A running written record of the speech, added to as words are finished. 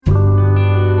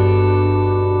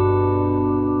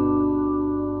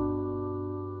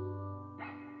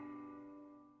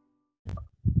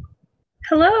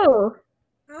Hello.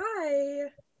 Hi.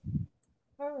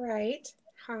 All right.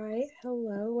 Hi.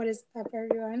 Hello. What is up,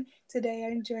 everyone? Today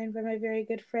I'm joined by my very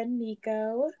good friend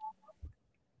Nico.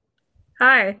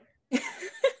 Hi.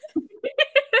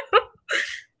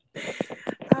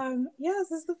 Yeah,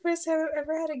 this is the first time I've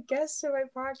ever had a guest on my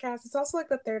podcast. It's also like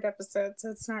the third episode,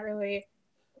 so it's not really,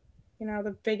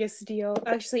 the biggest deal.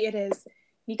 Actually, it is.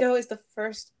 Nico is the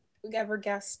first ever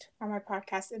guest on my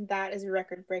podcast, and that is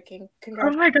record breaking.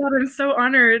 Oh my God, I'm so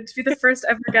honored to be the first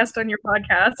ever guest on your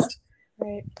podcast.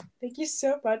 Right. Thank you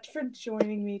so much for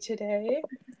joining me today.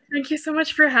 Thank you so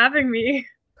much for having me.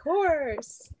 Of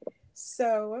course.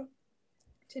 So,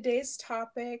 today's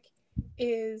topic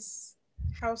is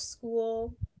how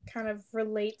school kind of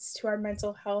relates to our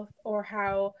mental health or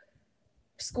how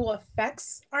school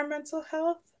affects our mental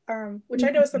health, which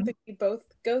I know is something we both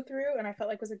go through, and I felt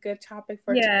like was a good topic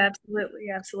for it to. Yeah, absolutely,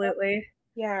 absolutely.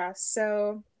 Yeah.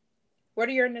 So, what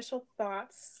are your initial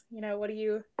thoughts? What do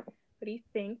you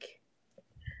think?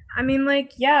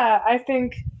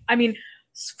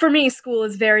 For me, school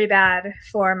is very bad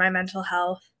for my mental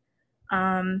health.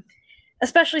 Um,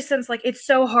 Especially since it's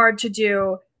so hard to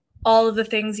do all of the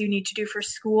things you need to do for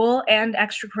school and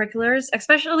extracurriculars,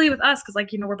 especially with us because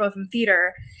we're both in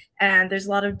theater and there's a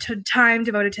lot of time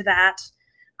devoted to that.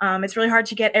 It's really hard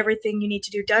to get everything you need to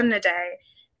do done in a day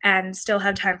and still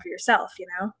have time for yourself.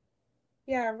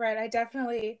 Yeah, right. I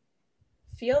definitely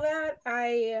feel that.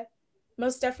 I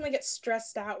most definitely get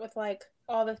stressed out with like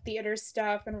all the theater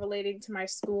stuff and relating to my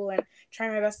school and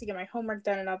trying my best to get my homework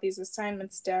done and all these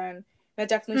assignments done. That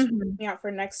definitely stresses me out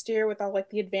for next year with all like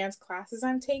the advanced classes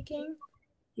I'm taking.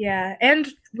 Yeah, and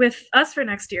with us for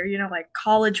next year,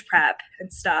 college prep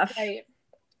and stuff. Right.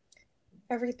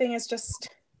 Everything is just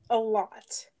a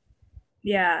lot.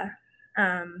 Yeah.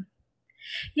 Um,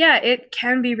 yeah, it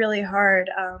can be really hard.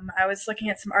 I was looking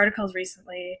at some articles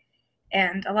recently,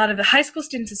 and a lot of the high school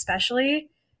students, especially,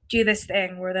 do this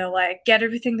thing where they'll get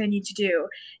everything they need to do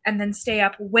and then stay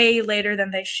up way later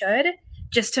than they should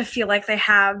just to feel like they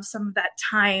have some of that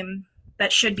time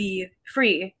that should be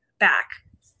free back.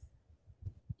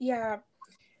 Yeah.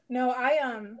 No,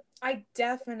 I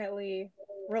definitely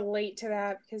relate to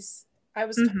that because I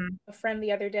was talking Mm-hmm. to a friend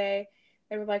the other day.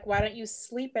 They were like, "Why don't you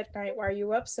sleep at night? Why are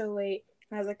you up so late?"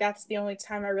 And I was like, "That's the only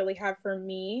time I really have for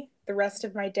me. The rest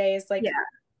of my day is like Yeah.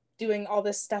 doing all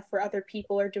this stuff for other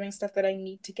people or doing stuff that I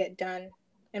need to get done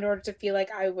in order to feel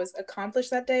like I was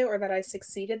accomplished that day or that I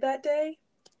succeeded that day."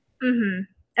 Mm-hmm.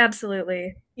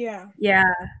 Absolutely. Yeah. Yeah.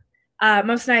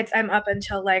 Most nights I'm up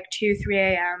until 2, 3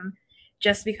 a.m.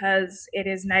 just because it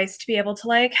is nice to be able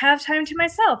to have time to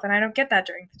myself, and I don't get that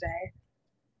during the day.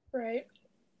 Right.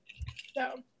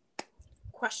 So,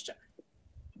 question.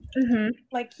 Mm-hmm.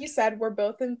 Like you said, we're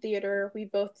both in theater. We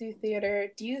both do theater.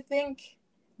 Do you think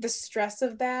the stress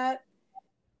of that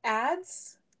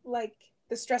adds, like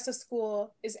the stress of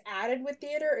school is added with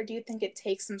theater, or do you think it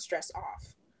takes some stress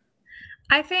off?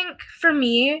 I think for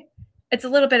me, it's a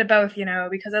little bit of both,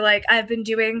 because I've been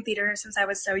doing theater since I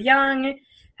was so young,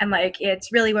 and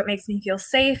it's really what makes me feel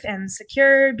safe and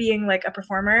secure being a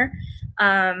performer.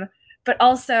 Um, but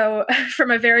also from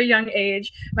a very young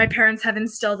age, my parents have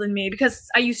instilled in me, because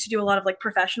I used to do a lot of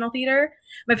professional theater.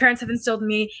 My parents have instilled in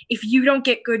me, if you don't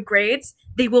get good grades,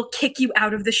 they will kick you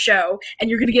out of the show and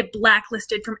you're going to get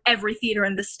blacklisted from every theater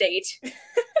in the state.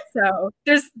 So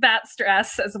there's that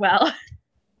stress as well.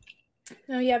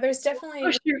 No, yeah, there's definitely.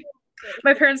 Oh, shoot.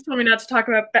 My parents told me not to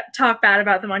talk bad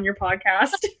about them on your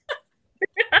podcast.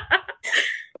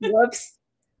 Whoops.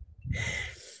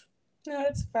 No,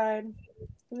 it's fine.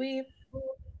 We.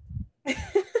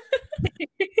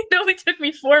 It only took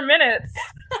me 4 minutes.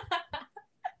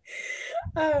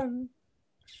 um.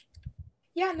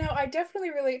 Yeah, no, I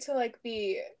definitely relate to like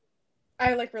the.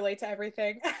 I like relate to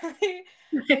everything. I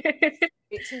relate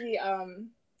to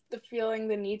the feeling,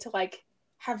 the need to like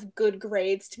have good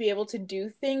grades to be able to do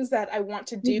things that I want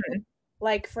to do. Mm-hmm.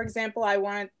 Like for example, I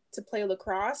want to play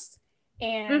lacrosse,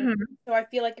 and Mm-hmm. so I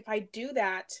feel like if I do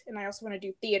that, and I also want to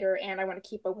do theater, and I want to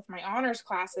keep up with my honors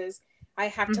classes, I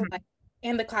have to Mm-hmm. like,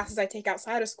 and the classes I take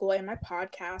outside of school, and my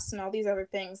podcasts, and all these other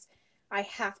things, I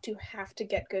have to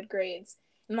get good grades.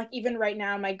 And like even right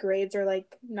now, my grades are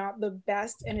like not the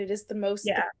best, and it is the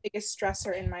Yeah. biggest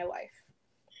stressor in my life.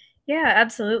 Yeah,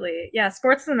 absolutely. Yeah,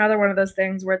 sports is another one of those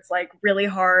things where it's really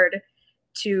hard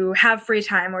to have free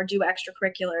time or do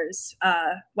extracurriculars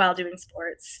while doing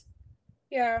sports.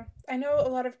 Yeah, I know a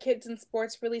lot of kids in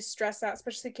sports really stress out,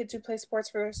 especially kids who play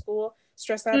sports for their school,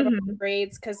 stress out about Mm-hmm.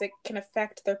 grades because it can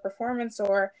affect their performance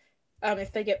or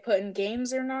if they get put in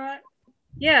games or not.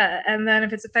 Yeah, and then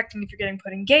if you're getting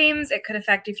put in games, it could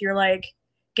affect if you're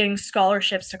getting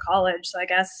scholarships to college. So I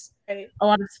guess Right. a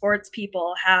lot of sports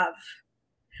people have,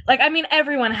 like, I mean,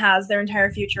 everyone has their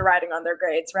entire future riding on their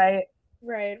grades, right?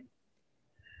 Right.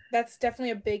 That's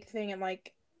definitely a big thing in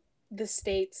like the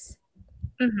States.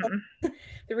 Mm-hmm.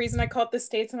 The reason I call it the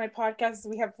States on my podcast is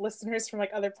we have listeners from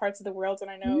like other parts of the world, and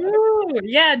I know other. Ooh,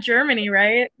 yeah, Germany,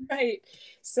 right? Right.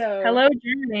 So Hello,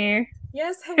 Germany.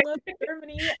 yes, hello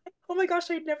Germany. Oh my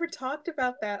gosh, I never talked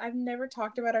about that. I've never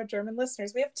talked about our German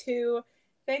listeners. We have two.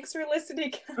 Thanks for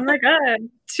listening. Oh my God.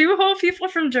 2 whole people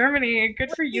from Germany.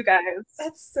 Good for you guys.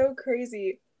 That's so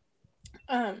crazy.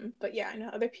 But yeah, I know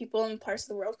other people in parts of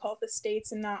the world call it the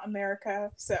States and not America.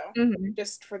 So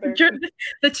just for their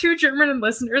The 2 German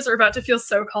listeners are about to feel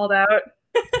so called out.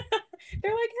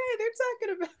 they're like, hey, they're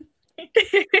talking about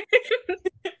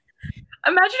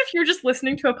Imagine if you're just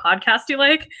listening to a podcast you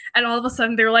like, and all of a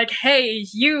sudden they're like, hey,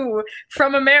 you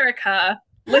from America,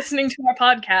 listening to our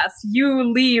podcast,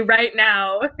 you Lee right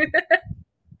now.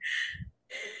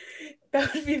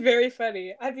 That would be very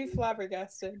funny. I'd be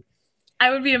flabbergasted.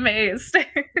 I would be amazed.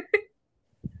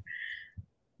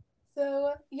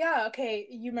 So yeah, okay,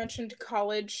 you mentioned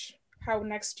college, how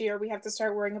next year we have to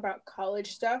start worrying about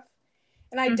college stuff.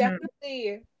 And I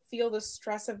definitely feel the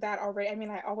stress of that already. I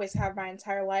mean, I always have my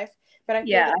entire life, but I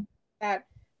feel that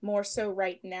more so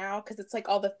right now because it's like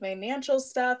all the financial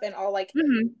stuff and all like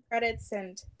credits,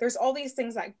 and there's all these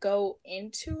things that go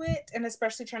into it, and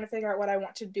especially trying to figure out what I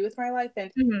want to do with my life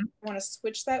and I want to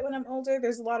switch that when I'm older.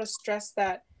 There's a lot of stress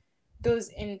that goes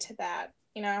into that,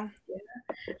 you know?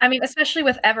 Yeah. I mean, especially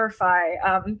with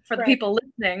EverFi, for the people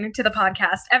listening to the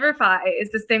podcast, EverFi is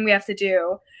this thing we have to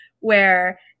do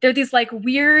where they're these like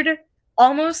weird,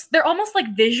 they're almost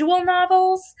like visual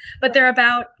novels, but they're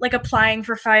about like applying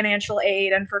for financial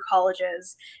aid and for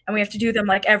colleges. And we have to do them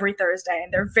like every Thursday,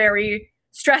 and they're very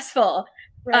stressful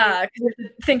because you have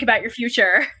to think about your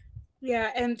future.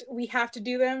 Yeah, and we have to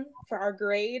do them for our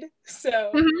grade, so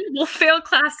we'll fail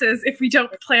classes if we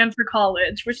don't plan for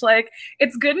college, which, like,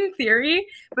 it's good in theory,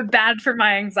 but bad for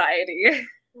my anxiety.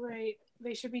 Right.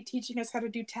 They should be teaching us how to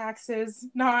do taxes,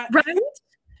 not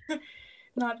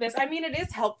not this. I mean, it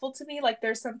is helpful to me. Like,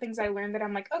 there's some things I learned that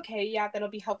I'm like, okay, yeah, that'll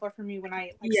be helpful for me when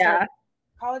I like start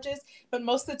colleges. But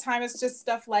most of the time, it's just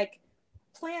stuff like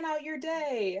plan out your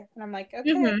day, and I'm like,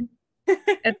 okay.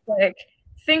 It's like,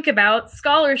 think about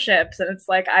scholarships, and it's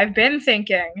like, I've been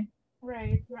thinking.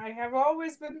 Right. I have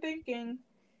always been thinking.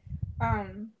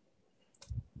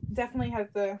 Definitely has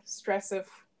the stress of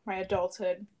my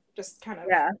adulthood just kind of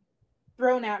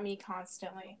thrown at me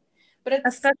constantly. But it's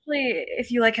especially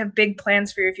if you like have big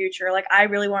plans for your future. Like, I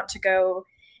really want to go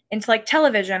into like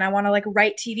television. I want to like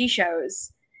write TV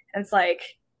shows. And it's like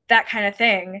that kind of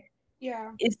thing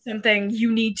is something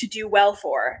you need to do well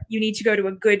for. You need to go to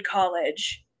a good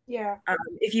college. Yeah.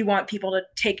 If you want people to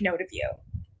take note of you.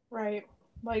 Right.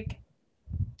 Like,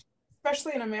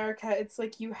 especially in America, it's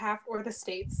like you have, or the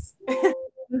States, to,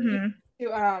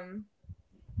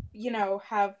 you know,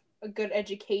 have a good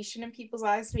education in people's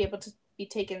eyes to be able to be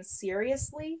taken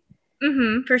seriously.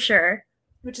 For sure.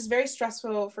 Which is very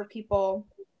stressful for people,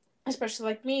 especially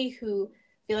like me, who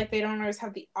feel like they don't always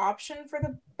have the option for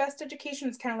the best education.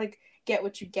 It's kind of like get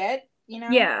what you get, you know?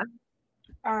 Yeah.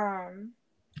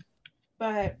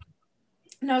 But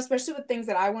no, especially with things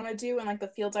that I want to do and like the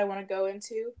fields I want to go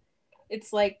into,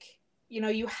 it's like, you know,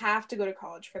 you have to go to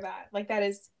college for that. Like, that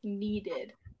is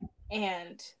needed.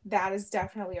 And that is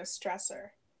definitely a stressor.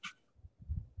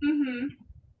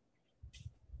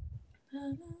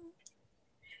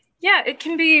 Yeah, it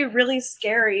can be really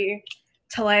scary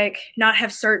to like not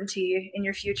have certainty in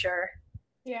your future.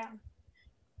 Yeah.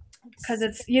 Because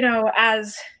it's, you know,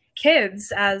 as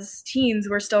kids, as teens,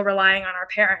 we're still relying on our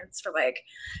parents for like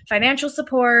financial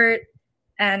support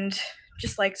and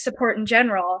just like support in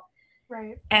general.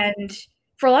 Right. And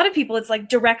for a lot of people, it's like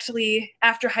directly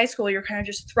after high school, you're kind of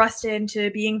just thrust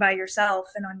into being by yourself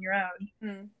and on your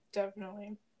own.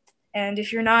 Definitely. And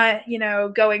if you're not, you know,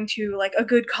 going to like a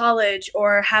good college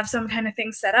or have some kind of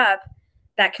thing set up,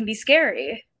 that can be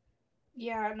scary.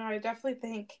 Yeah, no, I definitely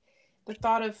think the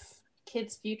thought of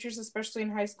kids' futures, especially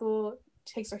in high school,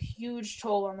 takes a huge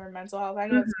toll on their mental health. I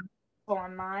know it's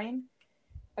on mine,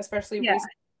 especially recently.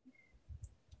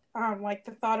 Like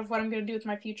the thought of what I'm going to do with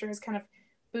my future has kind of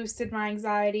boosted my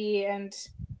anxiety and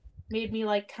made me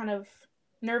like kind of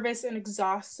nervous and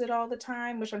exhausted all the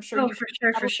time, which I'm sure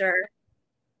for sure.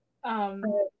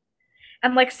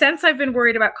 And like, since I've been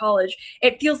worried about college,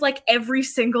 it feels like every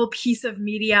single piece of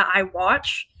media I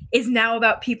watch is now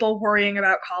about people worrying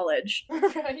about college.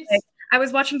 Right. Like, I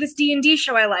was watching this D&D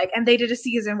show I like, and they did a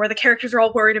season where the characters are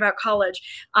all worried about college.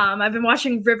 I've been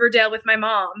watching Riverdale with my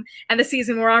mom, and the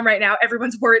season we're on right now,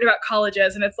 everyone's worried about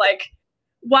colleges, and it's like,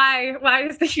 Why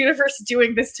is the universe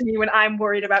doing this to me when I'm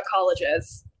worried about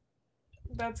colleges?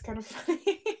 That's kind of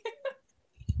funny.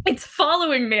 It's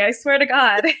following me, I swear to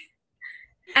God.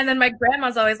 And then my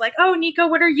grandma's always like, "Oh, Nico,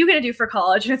 what are you going to do for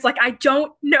college?" And it's like, "I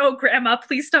don't know, Grandma.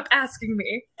 Please stop asking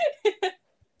me."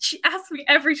 She asks me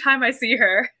every time I see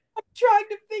her. I'm trying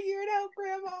to figure it out,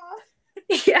 Grandma.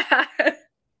 Yeah.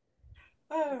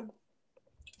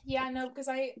 Yeah, no, because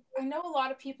I know a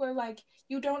lot of people are like,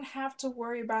 you don't have to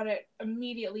worry about it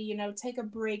immediately, take a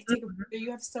break,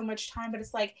 you have so much time, but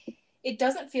it's like, it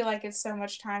doesn't feel like it's so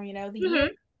much time, the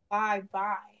year fly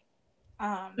by.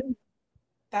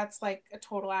 That's like a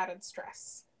total added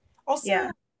stress.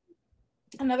 Also,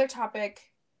 another topic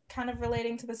kind of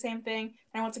relating to the same thing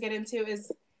I want to get into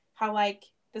is how like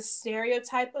the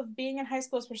stereotype of being in high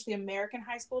school, especially American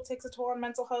high school, takes a toll on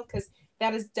mental health, because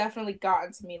that has definitely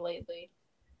gotten to me lately.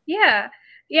 Yeah.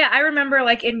 Yeah, I remember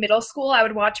like in middle school, I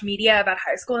would watch media about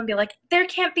high school and be like, there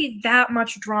can't be that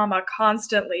much drama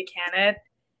constantly, can it?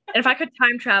 And if I could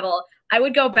time travel, I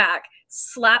would go back,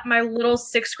 slap my little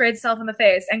sixth grade self in the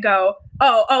face and go,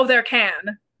 oh, there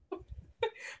can.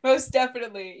 Most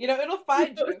definitely. It'll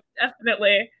find you.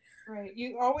 Definitely. Right.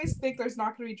 You always think there's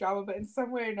not going to be drama, but in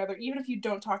some way or another, even if you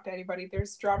don't talk to anybody,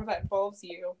 there's drama that involves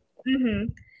you. Mm-hmm.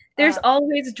 There's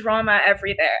always drama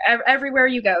everywhere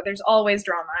you go. There's always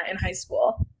drama in high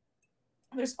school.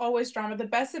 There's always drama. The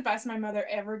best advice my mother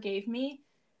ever gave me,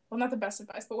 well, not the best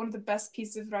advice, but one of the best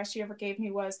pieces of advice she ever gave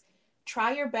me was,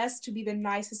 try your best to be the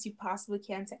nicest you possibly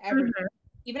can to everyone,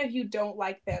 even if you don't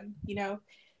like them,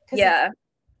 Yeah.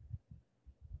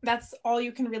 That's all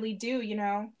you can really do, You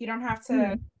don't have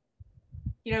to,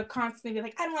 constantly be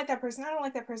like, I don't like that person, I don't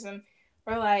like that person.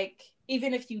 Or like,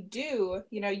 even if you do,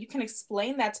 you can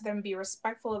explain that to them and be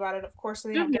respectful about it, of course, so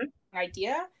they don't get an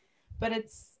idea. But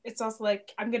it's also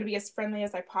like, I'm going to be as friendly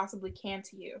as I possibly can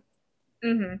to you.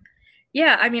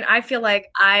 Yeah, I mean, I feel like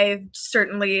I've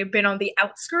certainly been on the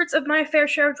outskirts of my fair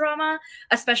share of drama,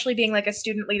 especially being like a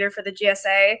student leader for the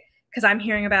GSA, because I'm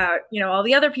hearing about, all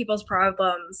the other people's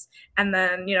problems. And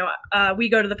then, we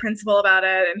go to the principal about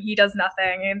it and he does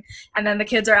nothing. And then the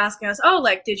kids are asking us, oh,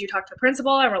 like, did you talk to the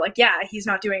principal? And we're like, yeah, he's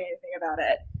not doing anything about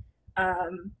it.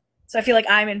 So I feel like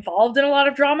I'm involved in a lot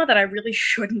of drama that I really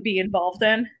shouldn't be involved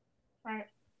in. Right.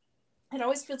 It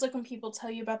always feels like when people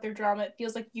tell you about their drama, it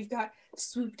feels like you've got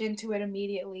swooped into it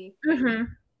immediately.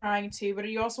 Trying to, but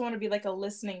you also want to be like a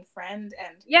listening friend.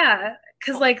 And yeah,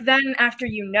 because like then after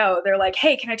they're like,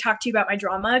 hey, can I talk to you about my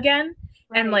drama again?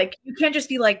 Right. And like you can't just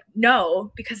be like,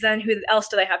 no, because then who else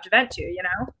do they have to vent to,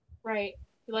 Right.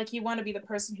 Like you want to be the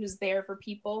person who's there for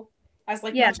people as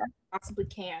like much as you possibly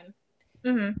can.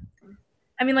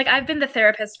 I mean, like I've been the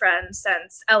therapist friend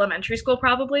since elementary school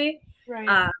probably.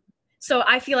 Right. So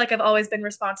I feel like I've always been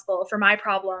responsible for my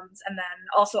problems and then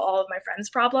also all of my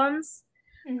friends' problems.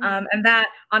 And that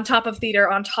on top of theater,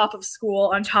 on top of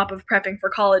school, on top of prepping for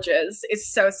colleges is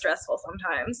so stressful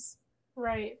sometimes.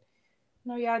 Right.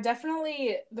 No, yeah,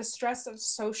 definitely the stress of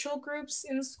social groups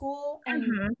in school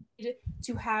and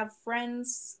to have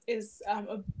friends is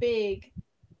a big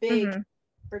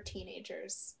for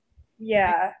teenagers.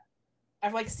 Yeah.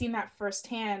 I've like seen that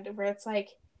firsthand where it's like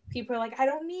people are like, I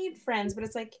don't need friends, but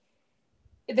it's like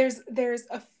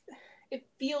it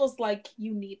feels like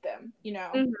you need them,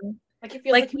 Like it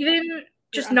feels like even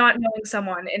just not knowing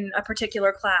someone in a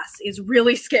particular class is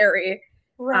really scary.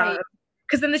 Right.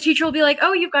 Because then the teacher will be like,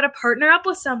 oh, you've got to partner up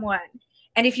with someone.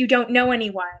 And if you don't know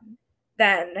anyone,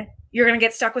 then you're going to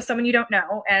get stuck with someone you don't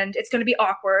know. And it's going to be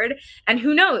awkward. And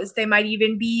who knows, they might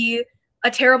even be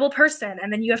a terrible person.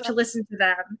 And then you have to listen to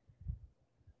them.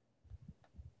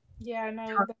 Yeah,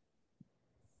 no.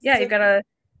 Yeah, you got to,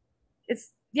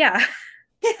 yeah.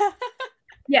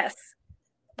 Yes.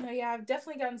 No, yeah, I've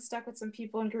definitely gotten stuck with some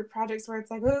people in group projects where it's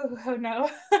like, oh no.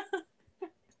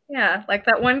 Yeah, like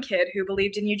that one kid who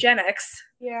believed in eugenics.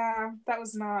 Yeah, that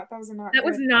was not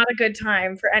a good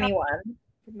time for anyone.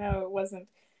 No, it wasn't.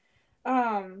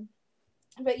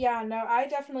 But yeah, no, I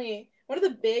definitely, one of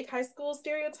the big high school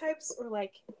stereotypes or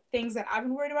like things that I've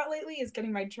been worried about lately is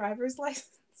getting my driver's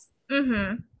license.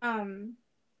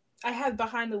 I had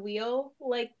behind the wheel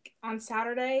like on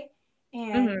Saturday,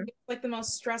 and it's like the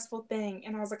most stressful thing.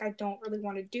 And I was like, I don't really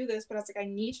want to do this, but I was like, I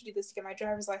need to do this to get my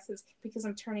driver's license because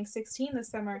I'm turning 16 this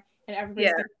summer, and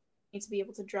everybody's going to need to be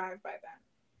able to drive by then,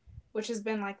 which has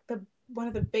been like one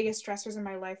of the biggest stressors in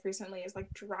my life recently is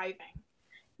like driving.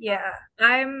 Yeah,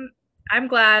 I'm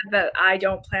glad that I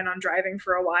don't plan on driving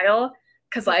for a while,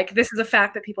 because like this is a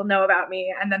fact that people know about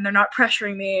me, and then they're not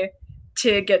pressuring me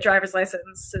to get driver's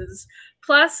licenses.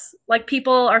 Plus, like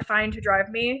people are fine to drive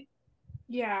me.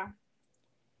 Yeah.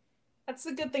 That's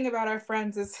the good thing about our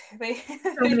friends is they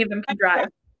So many of them can drive.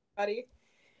 buddy.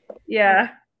 Yeah.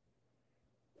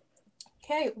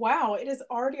 Okay, wow, it is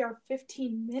already our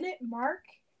 15-minute mark.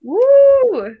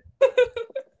 Woo!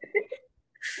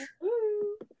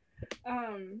 Woo.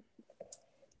 Um,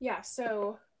 yeah,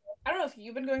 so I don't know if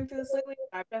you've been going through this lately.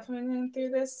 I've definitely been going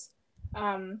through this.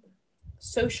 Um,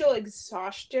 Social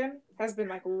exhaustion has been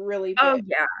like really Oh big.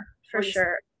 yeah, for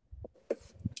sure.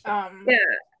 Um, Yeah.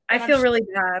 I and I'm feel really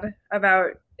bad about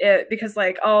it because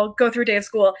like I'll go through a day of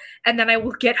school and then I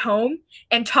will get home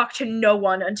and talk to no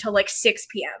one until like 6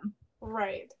 p.m.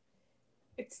 right.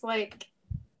 It's like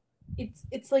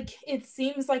it's like it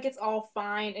seems like it's all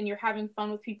fine and you're having fun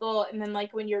with people, and then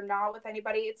like when you're not with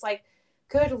anybody, it's like,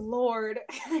 good lord,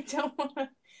 I don't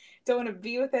want to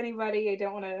be with anybody. I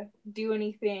don't want to do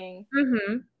anything.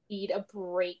 Mm-hmm. Need a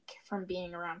break from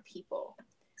being around people.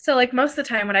 So like most of the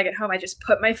time when I get home, I just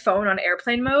put my phone on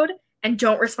airplane mode and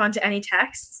don't respond to any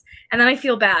texts. And then I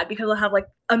feel bad because I'll have like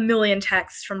a million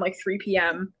texts from like 3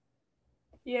 p.m.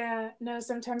 Yeah, no,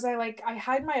 sometimes I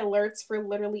hide my alerts for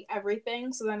literally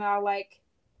everything. So then I'll like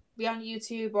be on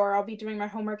YouTube or I'll be doing my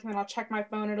homework and then I'll check my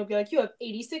phone and it'll be like, you have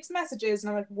 86 messages. And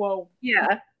I'm like, whoa,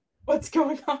 Yeah. what's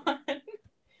going on?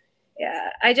 Yeah.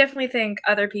 I definitely think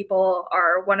other people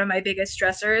are one of my biggest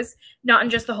stressors, not in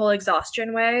just the whole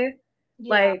exhaustion way.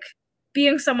 Yeah. Like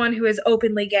being someone who is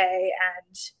openly gay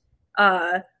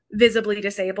and visibly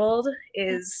disabled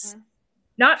is Mhm.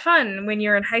 not fun when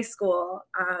you're in high school.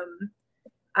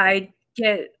 I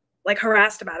get like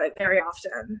harassed about it very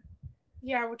often.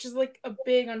 Yeah, which is like a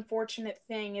big unfortunate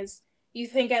thing is you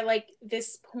think at like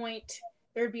this point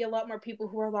there'd be a lot more people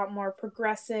who are a lot more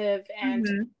progressive and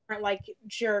Mm-hmm. aren't like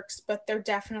jerks, but there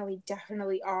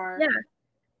definitely are. Yeah.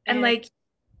 And And like,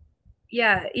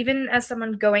 yeah, even as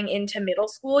someone going into middle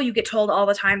school, you get told all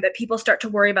the time that people start to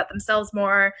worry about themselves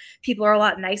more. People are a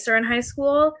lot nicer in high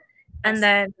school. And yes,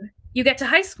 then you get to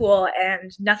high school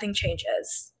and nothing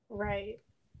changes. right.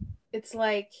 It's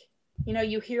like,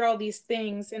 you hear all these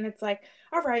things and it's like,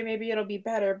 all right, maybe it'll be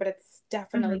better, but it's Mm-hmm.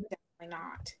 definitely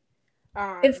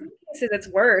not. In some cases, it's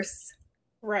worse.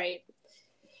 Right.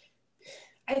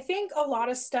 I think a lot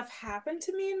of stuff happened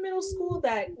to me in middle school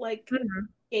that like Mm-hmm.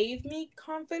 gave me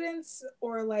confidence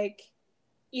or like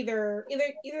either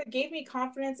gave me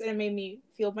confidence and it made me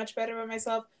feel much better about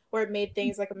myself, or it made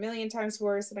things like a million times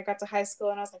worse and I got to high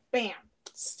school and I was like, bam,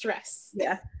 stress.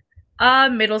 Yeah.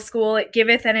 Middle school, it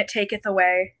giveth and it taketh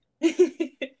away.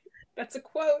 That's a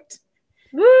quote.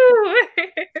 Woo!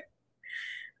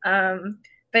 um,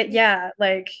 but yeah,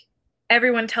 like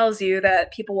everyone tells you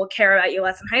that people will care about you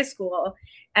less in high school,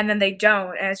 and then they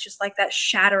don't. And it's just like that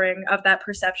shattering of that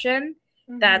perception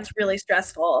Mm-hmm. that's really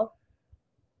stressful.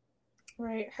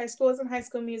 Right. High school isn't High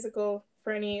School Musical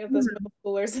for any of those Mhm. middle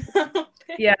schoolers.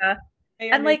 Yeah. They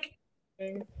And like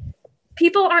understand.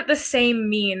 people aren't the same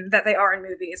mean that they are in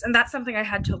movies. And that's something I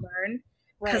had to learn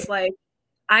because Right. like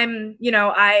I am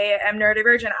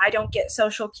neurodivergent. I don't get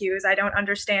social cues. I don't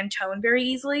understand tone very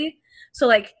easily. So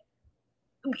like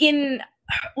in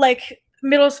like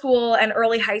middle school and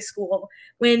early high school,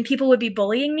 when people would be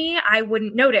bullying me, I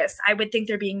wouldn't notice. I would think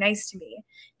they're being nice to me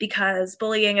because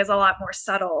bullying is a lot more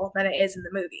subtle than it is in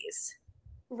the movies.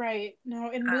 Right.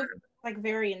 No, in movies like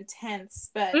very intense,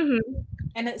 but Mm-hmm.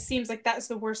 and it seems like that's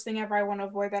the worst thing ever. I want to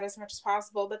avoid that as much as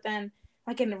possible. But then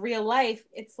like in real life,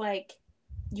 it's like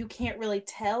you can't really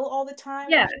tell all the time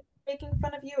when Yeah. people are making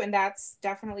fun of you, and that's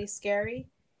definitely scary.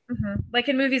 Mm-hmm. Like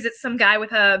in movies, it's some guy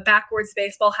with a backwards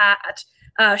baseball hat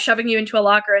shoving you into a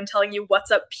locker and telling you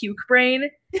what's up, puke brain.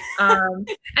 And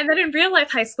then in real life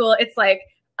high school, it's like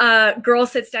a girl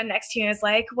sits down next to you and is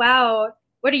like, "Wow,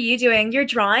 what are you doing? You're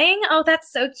drawing? Oh,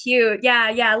 that's so cute. Yeah,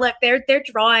 yeah. Look, they're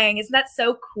drawing. Isn't that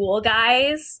so cool,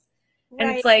 guys?" And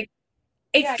Right. it's like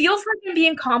it Yeah. feels like I'm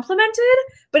being complimented,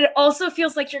 but it also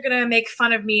feels like you're gonna make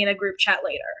fun of me in a group chat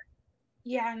later.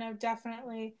 Yeah, no,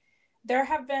 definitely. There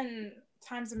have been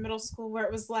times in middle school where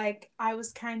it was like I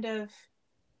was kind of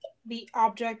the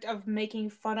object of making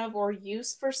fun of or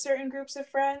use for certain groups of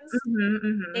friends.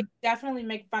 Mm-hmm, They mm-hmm. definitely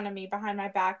make fun of me behind my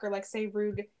back or like say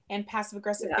rude and passive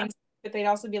aggressive Yeah. things, but they'd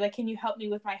also be like, can you help me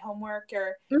with my homework,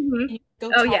 or Mm-hmm. can you go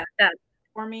Oh talk yeah, that.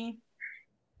 for me?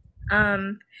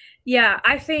 Um, yeah,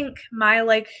 I think my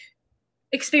like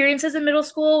experiences in middle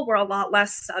school were a lot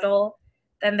less subtle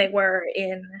than they were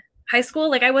in high school.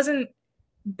 Like I wasn't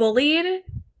bullied,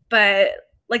 but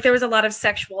like there was a lot of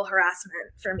sexual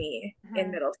harassment for me in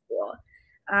Mhm. middle school.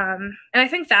 And I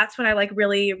think that's when I like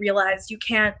really realized you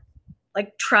can't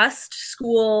like trust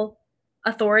school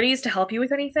authorities to help you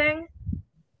with anything.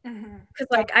 Mhm. Because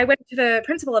like I went to the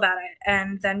principal about it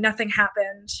and then nothing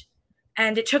happened.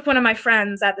 And it took one of my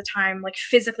friends at the time, like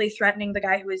physically threatening the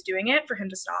guy who was doing it for him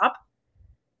to stop.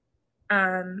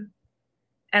 And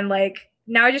like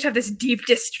now I just have this deep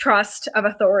distrust of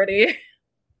authority.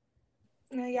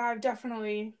 Yeah, I've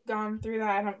definitely gone through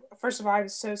that. And first of all, I'm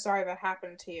so sorry that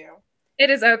happened to you. It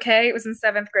is okay. It was in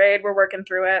 7th grade. We're working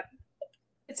through it.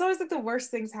 It's always like the worst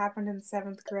things happened in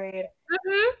 7th grade.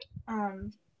 Mm-hmm.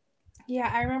 Yeah,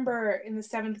 I remember in the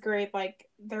 7th grade, like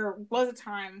there was a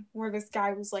time where this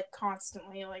guy was like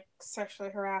constantly like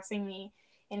sexually harassing me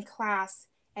in class,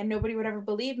 and nobody would ever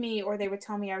believe me, or they would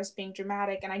tell me I was being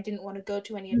dramatic, and I didn't want to go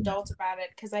to any adults about it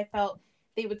because I felt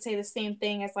they would say the same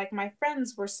thing as like my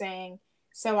friends were saying.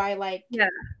 So Yeah.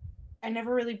 I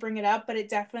never really bring it up, but it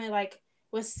definitely like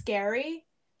was scary.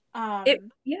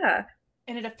 Yeah.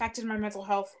 And it affected my mental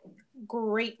health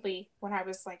greatly when I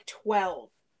was like 12,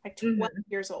 like 12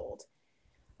 years old.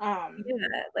 Yeah,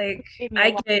 like Gave me a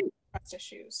lot of trust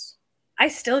issues. I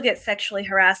still get sexually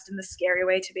harassed in the scary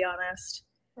way, to be honest.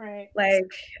 Right.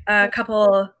 Like a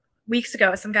couple weeks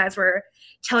ago, some guys were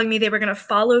telling me they were going to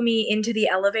follow me into the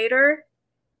elevator.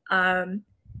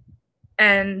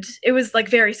 And it was like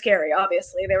very scary,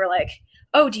 obviously. They were like,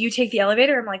 oh, do you take the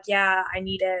elevator? I'm like, yeah, I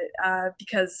need it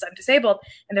because I'm disabled.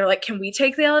 And they're like, can we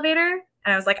take the elevator?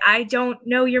 And I was like, I don't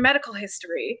know your medical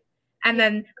history. And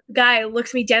then the guy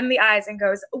looks me dead in the eyes and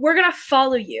goes, we're going to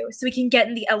follow you so we can get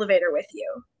in the elevator with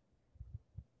you.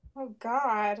 Oh,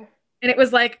 God. And it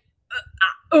was like,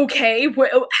 okay,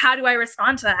 how do I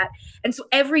respond to that? And so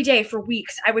every day for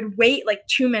weeks, I would wait like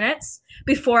 2 minutes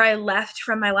before I left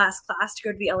from my last class to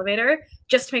go to the elevator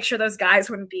just to make sure those guys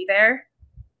wouldn't be there.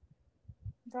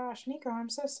 Gosh, Nico, I'm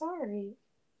so sorry.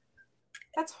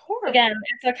 That's horrible. Again,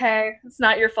 it's okay. It's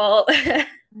not your fault.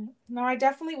 No, I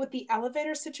definitely, with the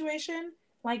elevator situation,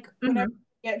 like whenever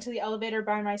I get into the elevator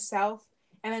by myself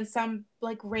and then some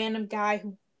like random guy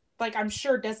who like I'm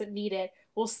sure doesn't need it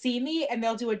will see me and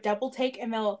they'll do a double take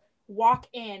and they'll walk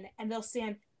in and they'll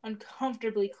stand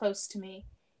uncomfortably close to me.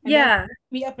 And yeah.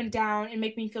 Me up and down and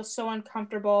make me feel so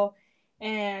uncomfortable.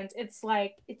 And it's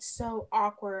like, it's so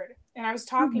awkward. And I was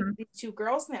talking to these two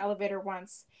girls in the elevator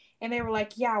once, and they were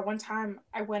like, yeah, one time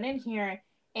I went in here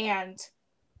and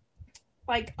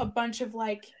like a bunch of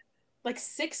like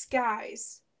 6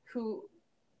 guys who,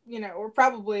 you know, were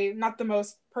probably not the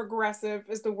most progressive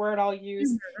is the word I'll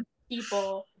use.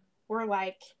 People were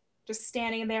like just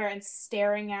standing there and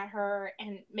staring at her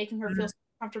and making her feel so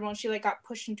comfortable. And she like got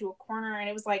pushed into a corner, and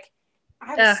it was like,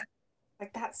 I was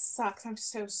like, that sucks. I'm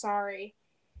so sorry.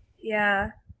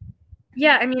 Yeah.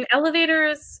 Yeah, I mean,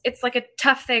 elevators, it's like a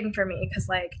tough thing for me because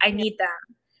like I need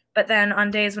them. But then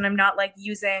on days when I'm not like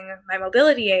using my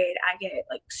mobility aid, I get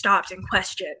like stopped and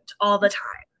questioned all the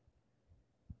time.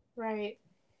 Right.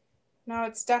 No,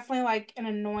 it's definitely like an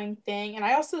annoying thing. And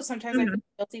I also sometimes I feel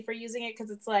guilty for using it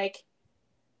because it's like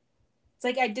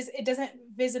it doesn't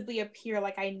visibly appear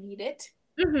like I need it.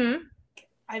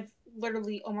 I've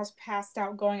literally almost passed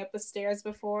out going up the stairs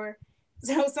before.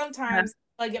 So sometimes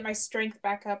I get my strength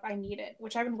back up, I need it,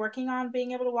 which I've been working on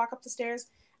being able to walk up the stairs.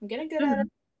 I'm getting good at it.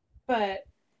 But,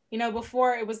 you know,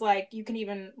 before it was like, you can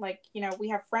even like, you know, we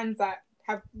have friends that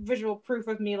have visual proof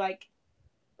of me like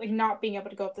not being able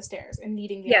to go up the stairs and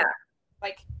needing the elevator.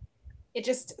 Like it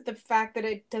just, the fact that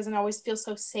it doesn't always feel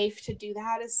so safe to do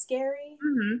that is scary.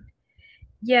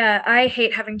 Yeah, I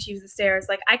hate having to use the stairs.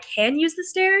 Like I can use the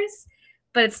stairs,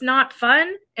 but it's not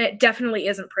fun and it definitely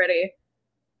isn't pretty.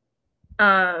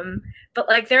 But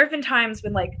like there have been times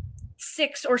when like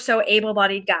 6 or so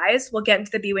able-bodied guys will get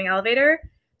into the B-wing elevator,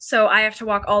 so I have to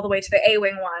walk all the way to the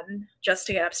A-wing one just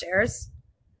to get upstairs.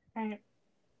 Right.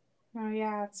 Oh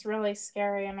yeah, it's really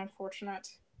scary and unfortunate.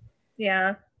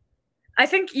 Yeah. I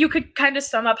think you could kind of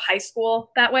sum up high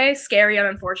school that way, scary and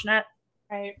unfortunate.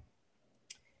 Right.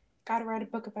 Gotta write a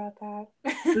book about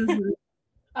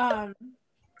that.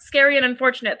 Scary and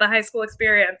unfortunate, the high school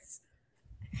experience.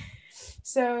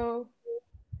 So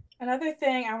another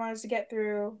thing I wanted to get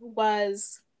through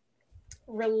was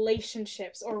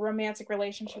relationships, or romantic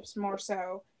relationships more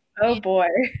so. Oh boy.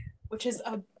 Which is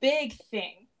a big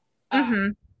thing.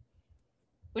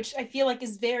 Which I feel like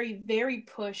is very, very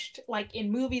pushed, like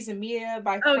in movies and media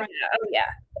by friends. Oh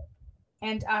yeah.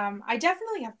 And I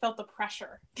definitely have felt the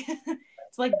pressure to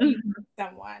like be with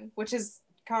someone, which has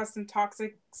caused some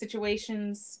toxic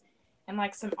situations and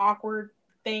like some awkward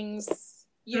things,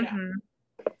 you know.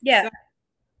 Yeah.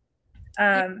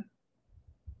 So,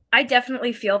 I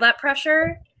definitely feel that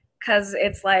pressure because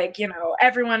it's like, you know,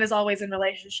 everyone is always in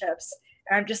relationships.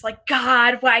 And I'm just like,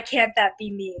 God, why can't that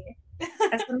be me?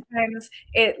 And sometimes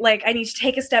it like I need to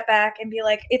take a step back and be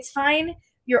like, it's fine.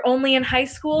 You're only in high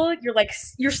school.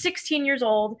 You're 16 years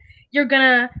old. You're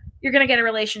gonna you're going to get a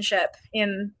relationship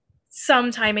in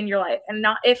some time in your life. And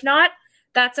not if not,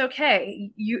 that's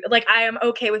okay. You like I am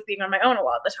okay with being on my own a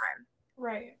lot of the time.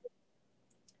 Right.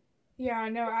 Yeah,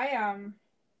 no, I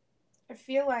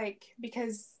feel like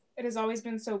because it has always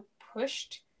been so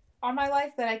pushed on my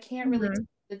life that I can't really tell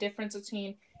the difference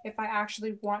between if I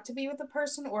actually want to be with a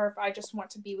person or if I just want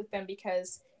to be with them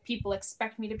because people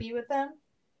expect me to be with them.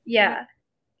 Yeah. You know?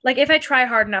 Like if I try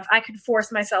hard enough, I could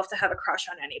force myself to have a crush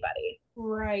on anybody.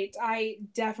 Right. I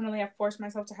definitely have forced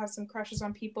myself to have some crushes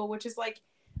on people, which is like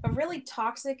a really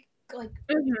toxic, like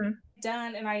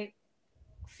done, and I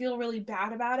feel really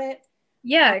bad about it.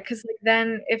 Yeah, because like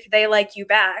then if they like you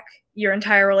back, your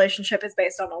entire relationship is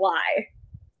based on a lie.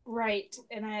 Right,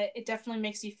 and it definitely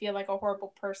makes you feel like a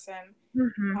horrible person.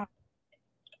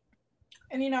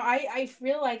 And you know, I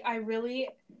feel like I really,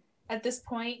 at this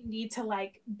point, need to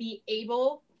like be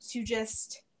able to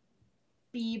just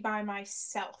be by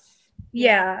myself.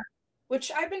 Yeah. Know?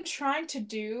 Which I've been trying to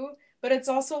do, but it's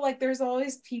also like there's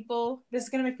always people. This is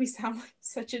gonna make me sound like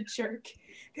such a jerk.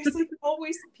 There's like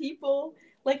always people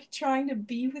like trying to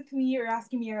be with me or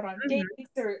asking me out on dates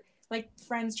or like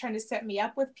friends trying to set me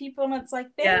up with people, and it's like,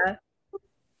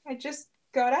 I just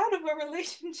got out of a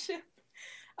relationship.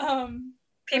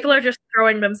 People are just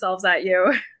throwing themselves at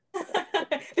you.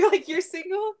 They're like, you're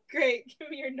single? Great, give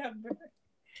me your number.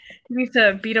 You need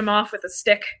to beat them off with a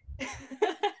stick.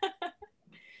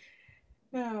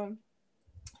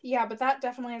 Yeah, but that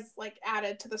definitely has like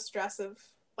added to the stress of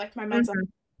like my mental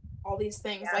all these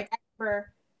things. Like I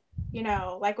remember, you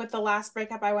know, like with the last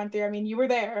breakup I went through, I mean, you were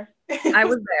there. I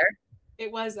was there.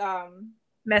 It was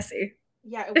messy.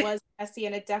 Yeah, it was messy,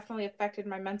 and it definitely affected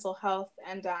my mental health,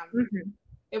 and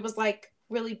it was like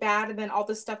really bad. And then all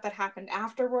the stuff that happened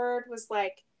afterward was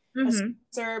like a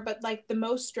stressor, but like the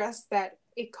most stress that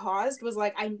it caused was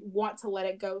like I want to let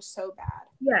it go so bad.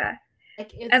 Yeah.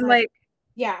 Like it's and like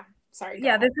yeah, sorry.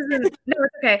 Yeah, this isn't no,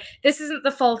 it's okay. This isn't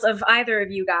the fault of either of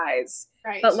you guys.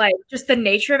 Right. But like just the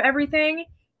nature of everything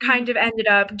kind of ended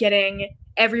up getting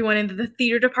everyone into the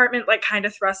theater department like kind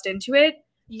of thrust into it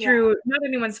through not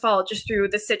anyone's fault, just through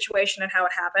the situation and how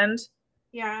it happened.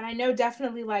 Yeah, and I know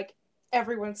definitely like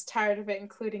everyone's tired of it,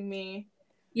 including me.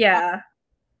 Yeah.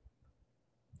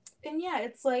 And yeah,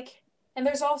 it's like, and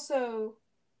there's also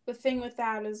the thing with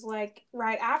that is like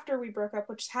right after we broke up,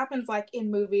 which happens like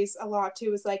in movies a lot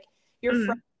too, is like your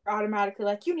friends are automatically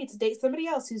like, you need to date somebody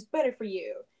else who's better for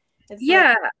you. It's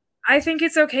like, I think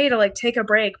it's okay to like take a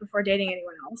break before dating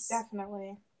anyone else.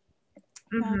 Definitely.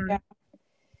 Yeah.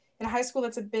 In high school,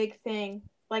 that's a big thing.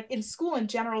 Like in school in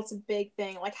general, it's a big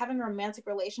thing. Like having romantic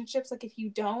relationships, like if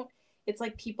you don't, it's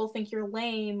like people think you're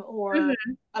lame or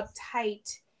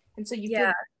uptight, and so you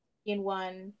feel in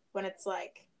one when it's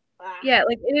like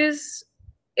like it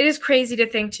is crazy to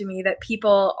think to me that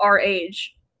people our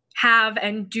age have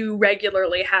and do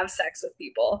regularly have sex with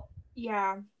people.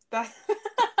 Yeah. Like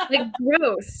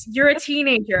gross. You're a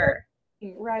teenager.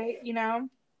 Right, you know?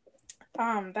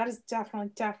 That is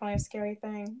definitely a scary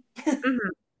thing.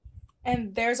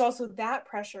 And there's also that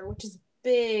pressure, which is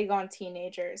big on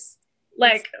teenagers.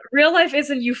 Like real life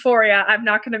isn't Euphoria. I'm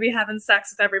not going to be having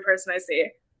sex with every person I see.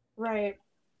 Right.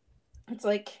 It's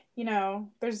like, you know,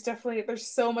 there's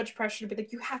so much pressure to be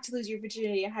like, you have to lose your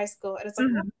virginity in high school, and it's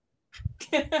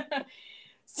like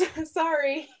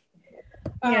sorry.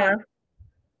 Yeah.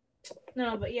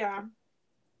 No, but yeah.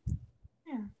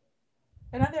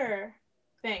 Another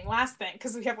thing, last thing,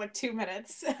 because we have like 2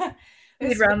 minutes.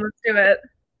 Let's do it.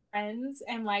 Friends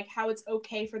and like how it's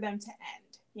okay for them to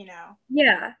end, you know?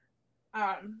 Yeah.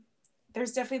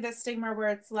 There's definitely this stigma where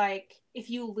it's like if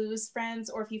you lose friends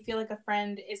or if you feel like a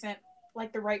friend isn't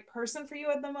like the right person for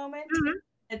you at the moment,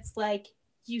 it's like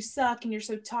you suck and you're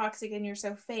so toxic and you're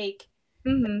so fake.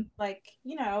 Like,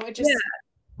 you know, it just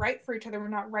right for each other. We're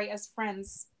not right as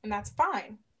friends, and that's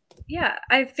fine. Yeah,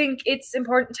 I think it's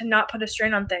important to not put a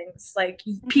strain on things. Like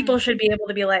people should be able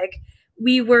to be like,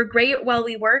 we were great while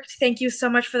we worked. Thank you so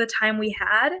much for the time we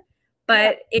had,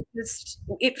 but it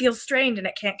feels strained and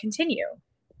it can't continue.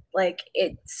 Like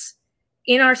it's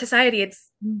in our society, it's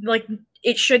like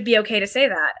it should be okay to say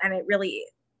that, and it really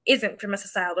isn't from a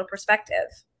societal perspective.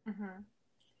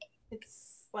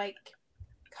 It's like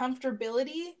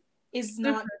comfortability is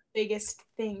not the biggest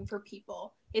thing for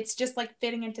people. It's just like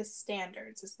fitting into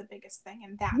standards is the biggest thing,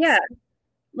 and that's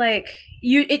like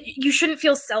you shouldn't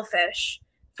feel selfish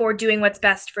for doing what's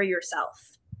best for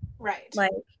yourself. Right.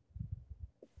 Like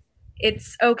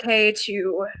it's okay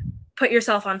to put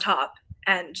yourself on top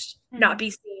and not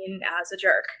be seen as a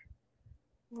jerk.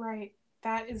 Right.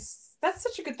 That's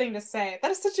such a good thing to say. That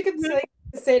is such a good thing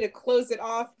to say to close it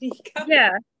off, Nico.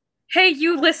 Yeah. Hey,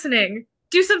 you listening.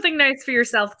 do something nice for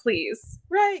yourself, please.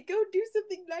 Right, go do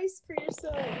something nice for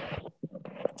yourself.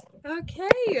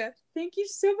 Okay, thank you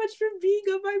so much for being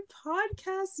on my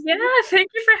podcast. Yeah, thank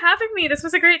you for having me. This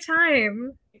was a great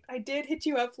time. I did hit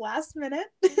you up last minute.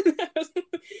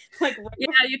 Like, yeah,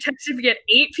 you texted me at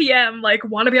 8 p.m. like,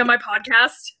 want to be on my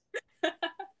podcast?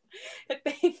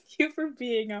 Thank you for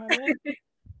being on it.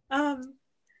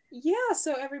 Yeah,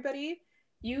 so everybody,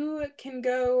 you can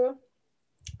go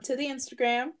to the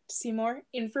Instagram to see more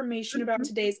information about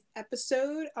today's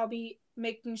episode. I'll be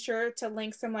making sure to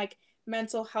link some like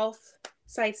mental health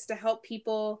sites to help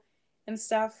people and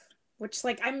stuff, which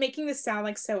like I'm making this sound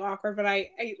like so awkward, but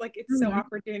I like it's so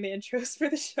awkward doing the intros for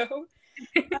the show.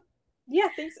 Yeah,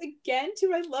 thanks again to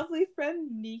my lovely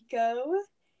friend Nico,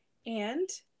 and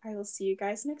I will see you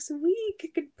guys next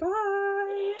week.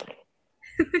 Goodbye.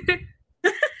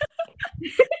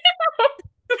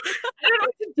 I don't know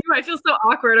what to do. I feel so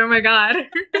awkward. Oh my god.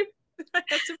 I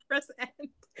have to press end.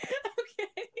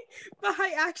 Okay.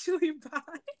 Bye. Actually,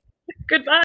 bye. Goodbye.